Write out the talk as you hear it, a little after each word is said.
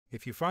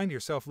If you find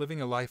yourself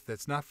living a life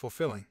that's not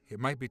fulfilling, it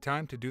might be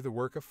time to do the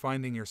work of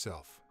finding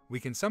yourself.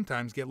 We can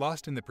sometimes get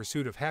lost in the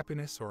pursuit of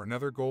happiness or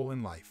another goal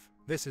in life.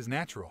 This is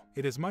natural.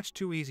 It is much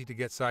too easy to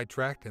get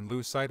sidetracked and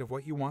lose sight of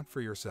what you want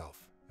for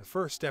yourself. The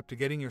first step to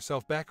getting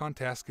yourself back on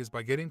task is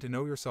by getting to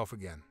know yourself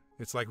again.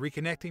 It's like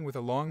reconnecting with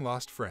a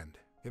long-lost friend.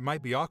 It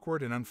might be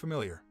awkward and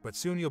unfamiliar, but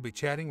soon you'll be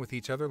chatting with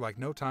each other like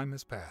no time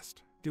has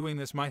passed. Doing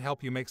this might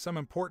help you make some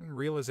important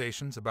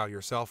realizations about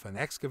yourself and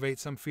excavate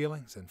some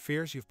feelings and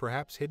fears you've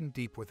perhaps hidden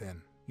deep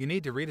within. You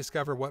need to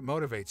rediscover what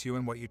motivates you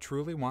and what you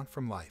truly want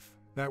from life.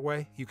 That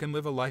way, you can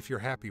live a life you're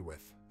happy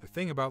with. The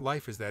thing about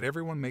life is that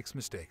everyone makes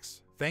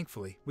mistakes.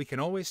 Thankfully, we can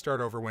always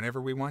start over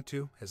whenever we want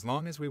to, as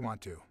long as we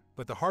want to.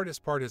 But the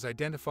hardest part is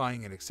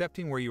identifying and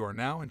accepting where you are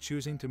now and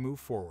choosing to move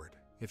forward.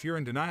 If you're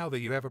in denial that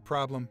you have a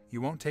problem,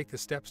 you won't take the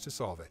steps to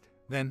solve it.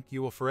 Then,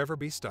 you will forever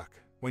be stuck.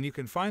 When you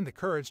can find the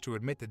courage to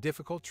admit the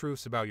difficult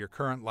truths about your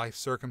current life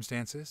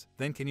circumstances,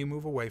 then can you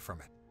move away from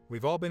it.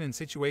 We've all been in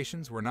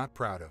situations we're not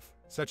proud of,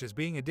 such as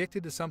being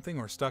addicted to something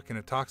or stuck in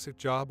a toxic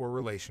job or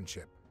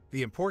relationship.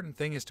 The important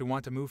thing is to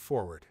want to move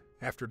forward.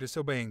 After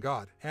disobeying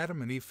God,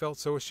 Adam and Eve felt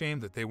so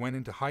ashamed that they went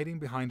into hiding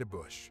behind a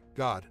bush.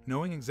 God,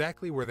 knowing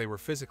exactly where they were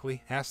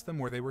physically, asked them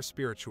where they were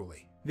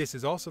spiritually. This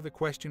is also the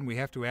question we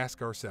have to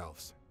ask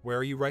ourselves. Where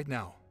are you right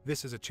now?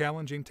 This is a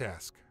challenging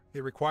task.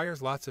 It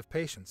requires lots of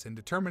patience and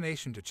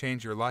determination to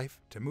change your life,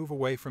 to move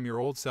away from your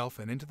old self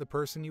and into the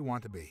person you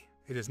want to be.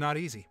 It is not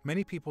easy.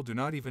 Many people do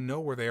not even know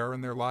where they are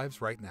in their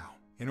lives right now.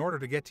 In order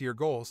to get to your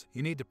goals,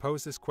 you need to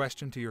pose this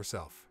question to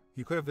yourself.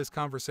 You could have this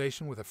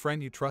conversation with a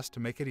friend you trust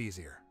to make it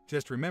easier.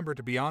 Just remember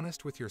to be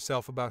honest with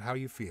yourself about how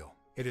you feel.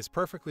 It is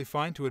perfectly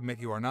fine to admit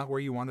you are not where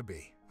you want to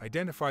be.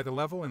 Identify the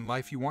level in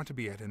life you want to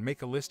be at and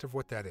make a list of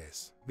what that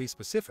is. Be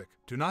specific.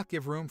 Do not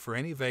give room for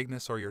any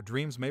vagueness or your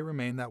dreams may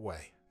remain that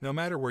way. No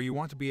matter where you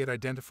want to be at,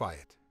 identify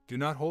it. Do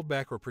not hold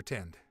back or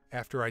pretend.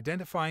 After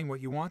identifying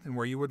what you want and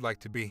where you would like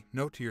to be,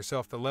 note to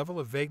yourself the level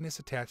of vagueness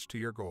attached to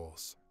your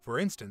goals. For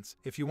instance,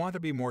 if you want to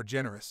be more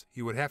generous,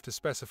 you would have to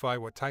specify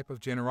what type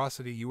of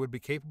generosity you would be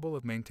capable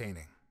of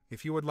maintaining.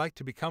 If you would like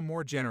to become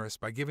more generous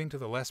by giving to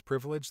the less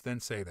privileged, then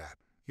say that.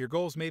 Your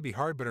goals may be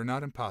hard but are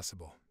not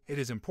impossible. It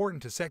is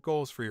important to set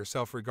goals for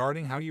yourself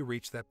regarding how you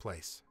reach that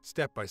place.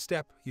 Step by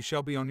step, you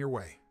shall be on your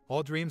way.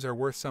 All dreams are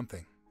worth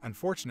something.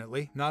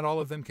 Unfortunately, not all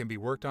of them can be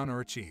worked on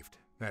or achieved.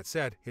 That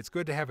said, it's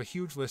good to have a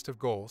huge list of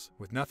goals,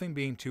 with nothing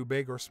being too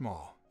big or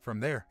small. From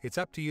there, it's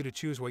up to you to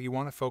choose what you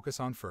want to focus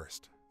on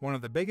first. One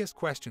of the biggest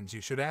questions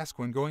you should ask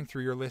when going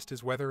through your list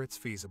is whether it's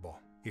feasible.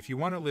 If you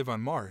want to live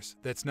on Mars,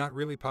 that's not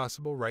really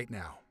possible right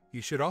now.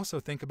 You should also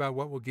think about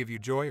what will give you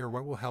joy or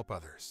what will help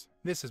others.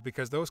 This is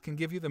because those can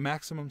give you the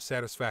maximum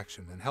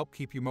satisfaction and help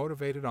keep you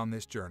motivated on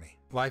this journey.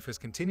 Life is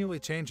continually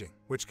changing,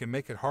 which can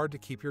make it hard to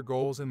keep your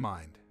goals in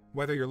mind.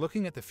 Whether you're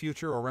looking at the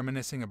future or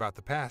reminiscing about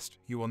the past,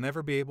 you will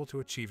never be able to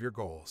achieve your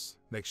goals.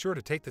 Make sure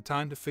to take the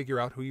time to figure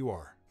out who you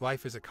are.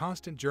 Life is a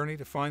constant journey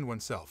to find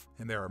oneself,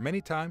 and there are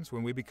many times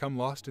when we become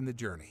lost in the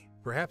journey.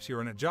 Perhaps you're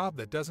in a job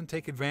that doesn't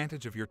take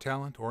advantage of your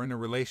talent or in a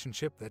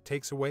relationship that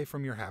takes away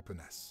from your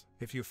happiness.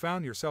 If you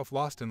found yourself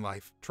lost in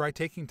life, try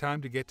taking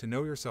time to get to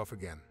know yourself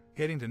again.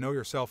 Getting to know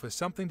yourself is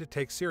something to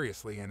take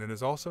seriously, and it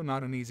is also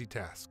not an easy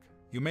task.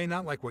 You may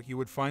not like what you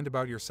would find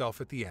about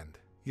yourself at the end.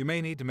 You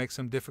may need to make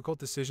some difficult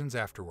decisions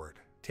afterward.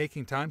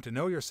 Taking time to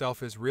know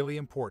yourself is really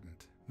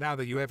important. Now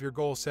that you have your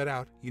goals set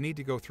out, you need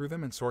to go through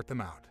them and sort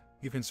them out.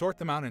 You can sort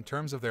them out in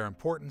terms of their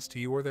importance to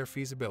you or their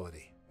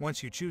feasibility.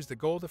 Once you choose the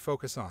goal to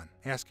focus on,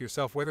 ask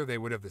yourself whether they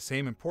would have the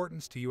same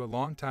importance to you a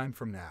long time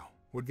from now.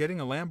 Would getting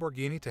a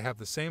Lamborghini to have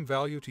the same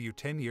value to you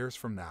 10 years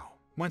from now?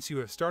 Once you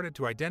have started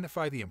to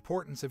identify the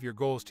importance of your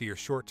goals to your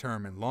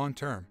short-term and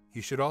long-term,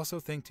 you should also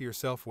think to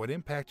yourself what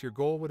impact your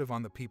goal would have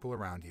on the people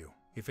around you.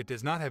 If it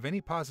does not have any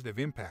positive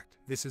impact,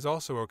 this is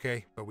also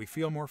okay, but we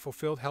feel more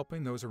fulfilled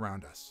helping those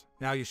around us.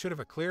 Now you should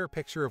have a clearer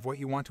picture of what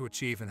you want to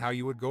achieve and how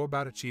you would go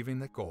about achieving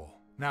that goal.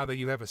 Now that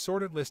you have a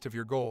sorted list of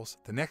your goals,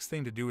 the next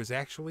thing to do is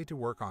actually to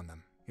work on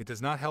them. It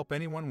does not help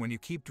anyone when you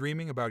keep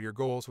dreaming about your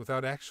goals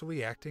without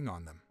actually acting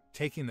on them.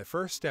 Taking the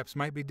first steps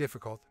might be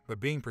difficult,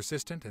 but being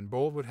persistent and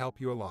bold would help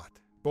you a lot.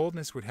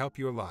 Boldness would help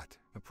you a lot.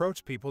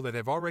 Approach people that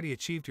have already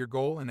achieved your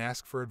goal and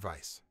ask for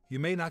advice. You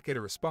may not get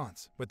a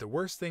response, but the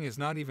worst thing is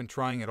not even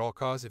trying at all,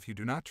 cause if you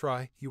do not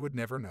try, you would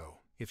never know.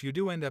 If you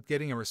do end up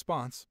getting a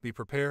response, be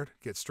prepared,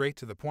 get straight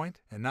to the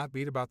point, and not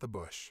beat about the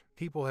bush.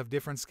 People have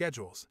different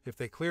schedules. If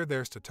they clear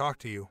theirs to talk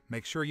to you,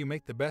 make sure you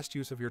make the best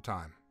use of your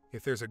time.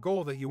 If there's a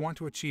goal that you want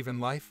to achieve in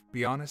life,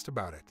 be honest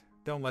about it.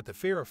 Don't let the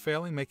fear of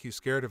failing make you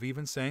scared of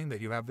even saying that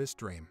you have this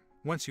dream.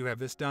 Once you have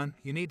this done,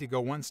 you need to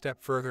go one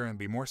step further and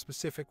be more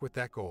specific with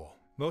that goal.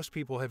 Most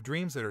people have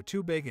dreams that are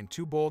too big and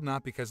too bold,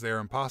 not because they are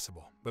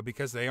impossible, but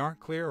because they aren't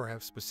clear or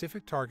have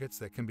specific targets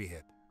that can be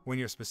hit. When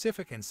you're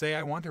specific and say,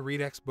 I want to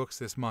read X books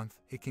this month,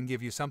 it can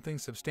give you something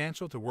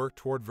substantial to work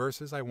toward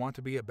versus I want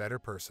to be a better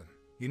person.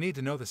 You need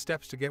to know the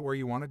steps to get where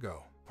you want to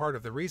go. Part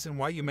of the reason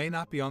why you may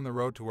not be on the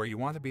road to where you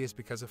want to be is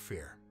because of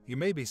fear. You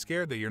may be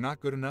scared that you're not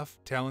good enough,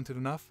 talented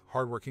enough,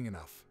 hardworking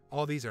enough.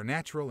 All these are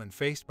natural and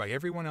faced by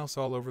everyone else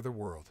all over the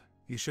world.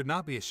 You should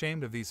not be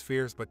ashamed of these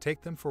fears, but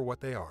take them for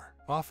what they are.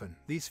 Often,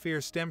 these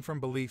fears stem from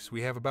beliefs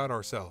we have about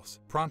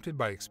ourselves, prompted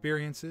by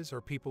experiences or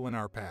people in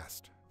our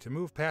past. To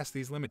move past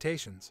these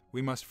limitations,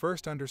 we must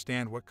first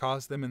understand what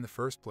caused them in the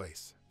first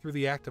place. Through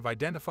the act of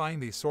identifying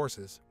these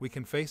sources, we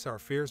can face our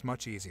fears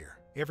much easier.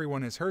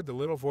 Everyone has heard the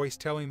little voice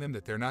telling them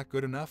that they're not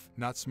good enough,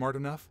 not smart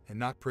enough, and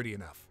not pretty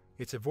enough.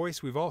 It's a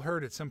voice we've all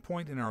heard at some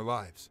point in our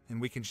lives,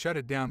 and we can shut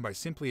it down by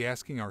simply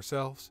asking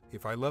ourselves,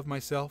 if I love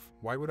myself,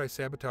 why would I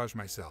sabotage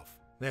myself?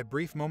 That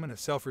brief moment of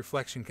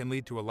self-reflection can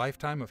lead to a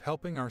lifetime of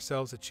helping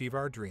ourselves achieve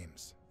our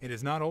dreams. It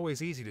is not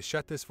always easy to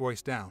shut this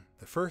voice down.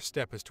 The first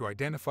step is to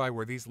identify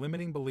where these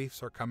limiting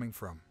beliefs are coming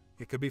from.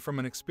 It could be from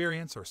an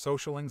experience or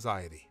social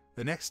anxiety.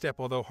 The next step,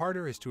 although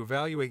harder, is to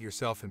evaluate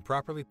yourself and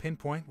properly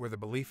pinpoint where the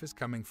belief is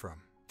coming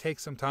from. Take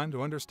some time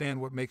to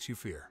understand what makes you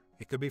fear.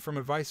 It could be from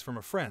advice from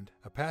a friend,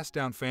 a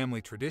passed-down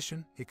family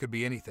tradition, it could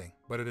be anything,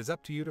 but it is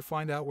up to you to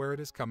find out where it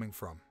is coming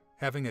from.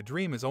 Having a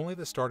dream is only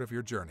the start of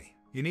your journey.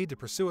 You need to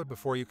pursue it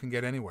before you can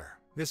get anywhere.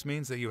 This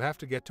means that you have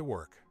to get to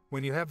work.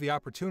 When you have the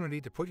opportunity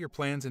to put your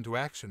plans into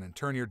action and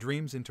turn your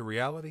dreams into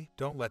reality,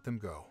 don't let them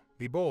go.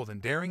 Be bold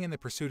and daring in the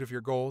pursuit of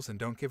your goals and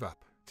don't give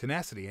up.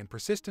 Tenacity and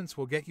persistence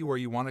will get you where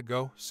you want to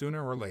go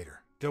sooner or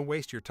later. Don't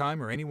waste your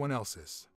time or anyone else's.